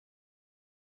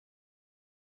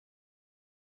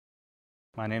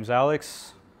My name's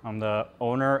Alex. I'm the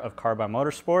owner of Carbyne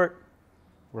Motorsport.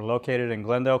 We're located in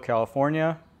Glendale,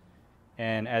 California.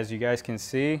 And as you guys can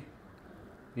see,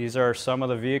 these are some of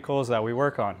the vehicles that we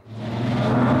work on.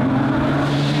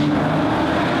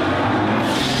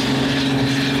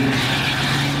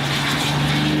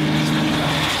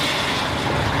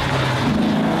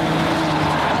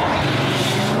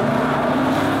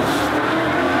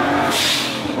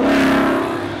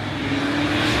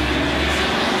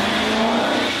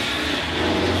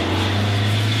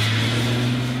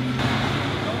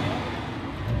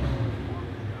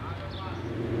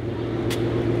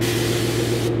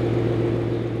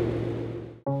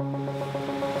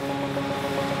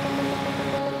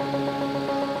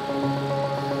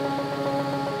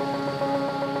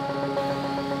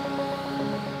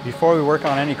 Before we work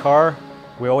on any car,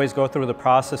 we always go through the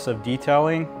process of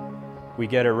detailing. We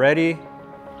get it ready,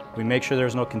 we make sure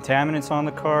there's no contaminants on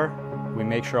the car, we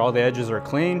make sure all the edges are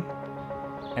clean,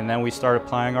 and then we start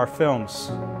applying our films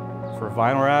for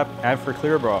vinyl wrap and for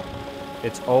clear bra.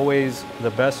 It's always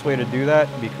the best way to do that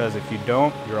because if you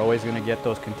don't, you're always going to get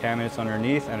those contaminants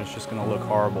underneath and it's just going to look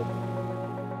horrible.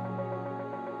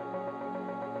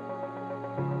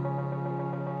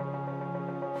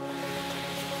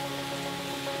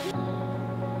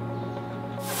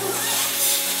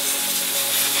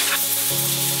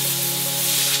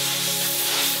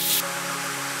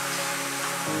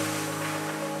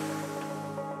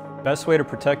 Best way to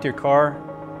protect your car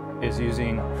is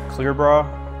using clear bra.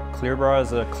 Clear bra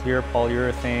is a clear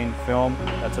polyurethane film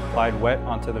that's applied wet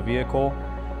onto the vehicle.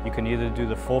 You can either do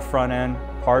the full front end,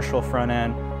 partial front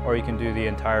end, or you can do the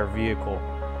entire vehicle.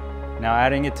 Now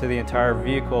adding it to the entire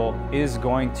vehicle is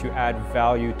going to add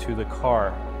value to the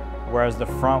car, whereas the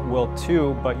front will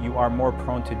too, but you are more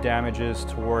prone to damages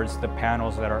towards the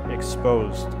panels that are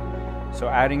exposed. So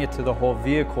adding it to the whole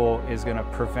vehicle is going to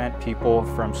prevent people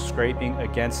from scraping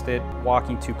against it,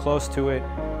 walking too close to it,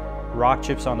 rock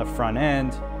chips on the front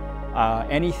end,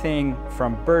 anything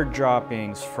from bird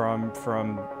droppings,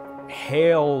 from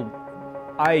hail,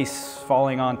 ice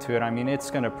falling onto it. I mean, it's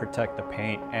going to protect the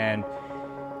paint. And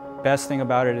best thing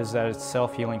about it is that it's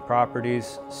self-healing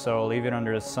properties. So leave it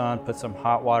under the sun, put some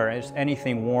hot water, just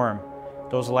anything warm.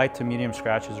 Those light to medium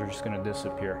scratches are just going to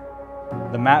disappear.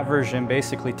 The matte version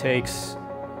basically takes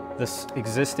this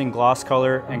existing gloss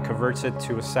color and converts it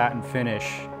to a satin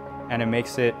finish, and it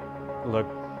makes it look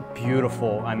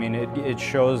beautiful. I mean, it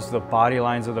shows the body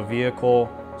lines of the vehicle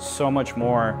so much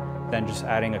more than just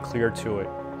adding a clear to it.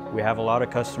 We have a lot of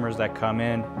customers that come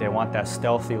in, they want that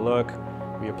stealthy look.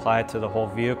 We apply it to the whole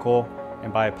vehicle,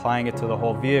 and by applying it to the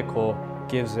whole vehicle,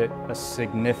 gives it a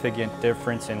significant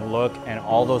difference in look, and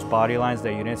all those body lines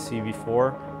that you didn't see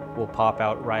before will pop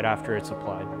out right after it's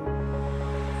applied.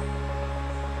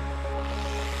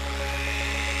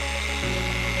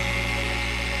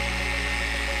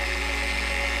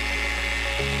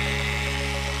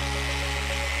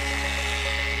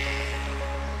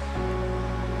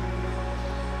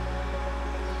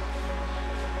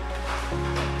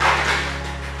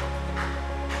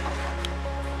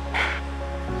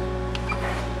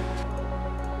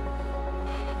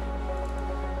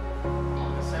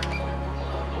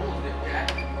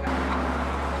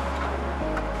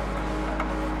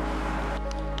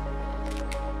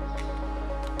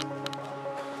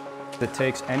 It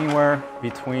takes anywhere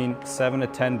between 7 to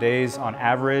 10 days on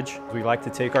average. We like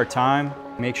to take our time,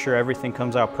 make sure everything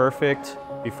comes out perfect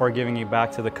before giving it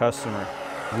back to the customer.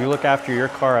 We look after your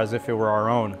car as if it were our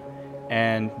own.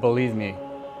 And believe me,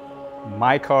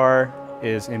 my car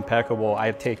is impeccable.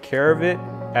 I take care of it,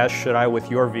 as should I with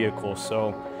your vehicle.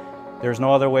 So there's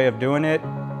no other way of doing it.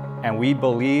 And we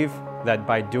believe that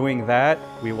by doing that,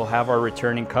 we will have our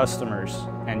returning customers.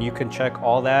 And you can check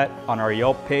all that on our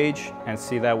Yelp page and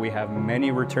see that we have many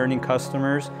returning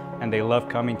customers and they love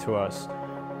coming to us.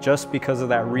 Just because of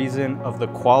that reason of the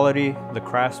quality, the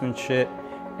craftsmanship,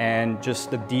 and just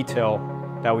the detail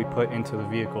that we put into the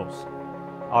vehicles.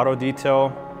 Auto detail,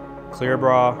 clear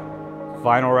bra,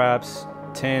 vinyl wraps,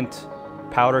 tint,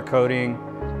 powder coating,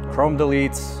 chrome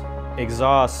deletes,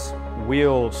 exhausts,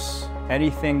 wheels,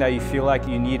 anything that you feel like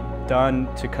you need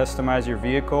done to customize your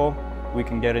vehicle, we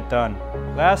can get it done.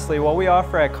 Lastly, what we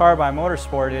offer at Carbyne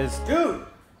Motorsport is... Dude!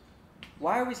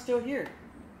 Why are we still here?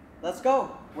 Let's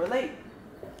go. We're late.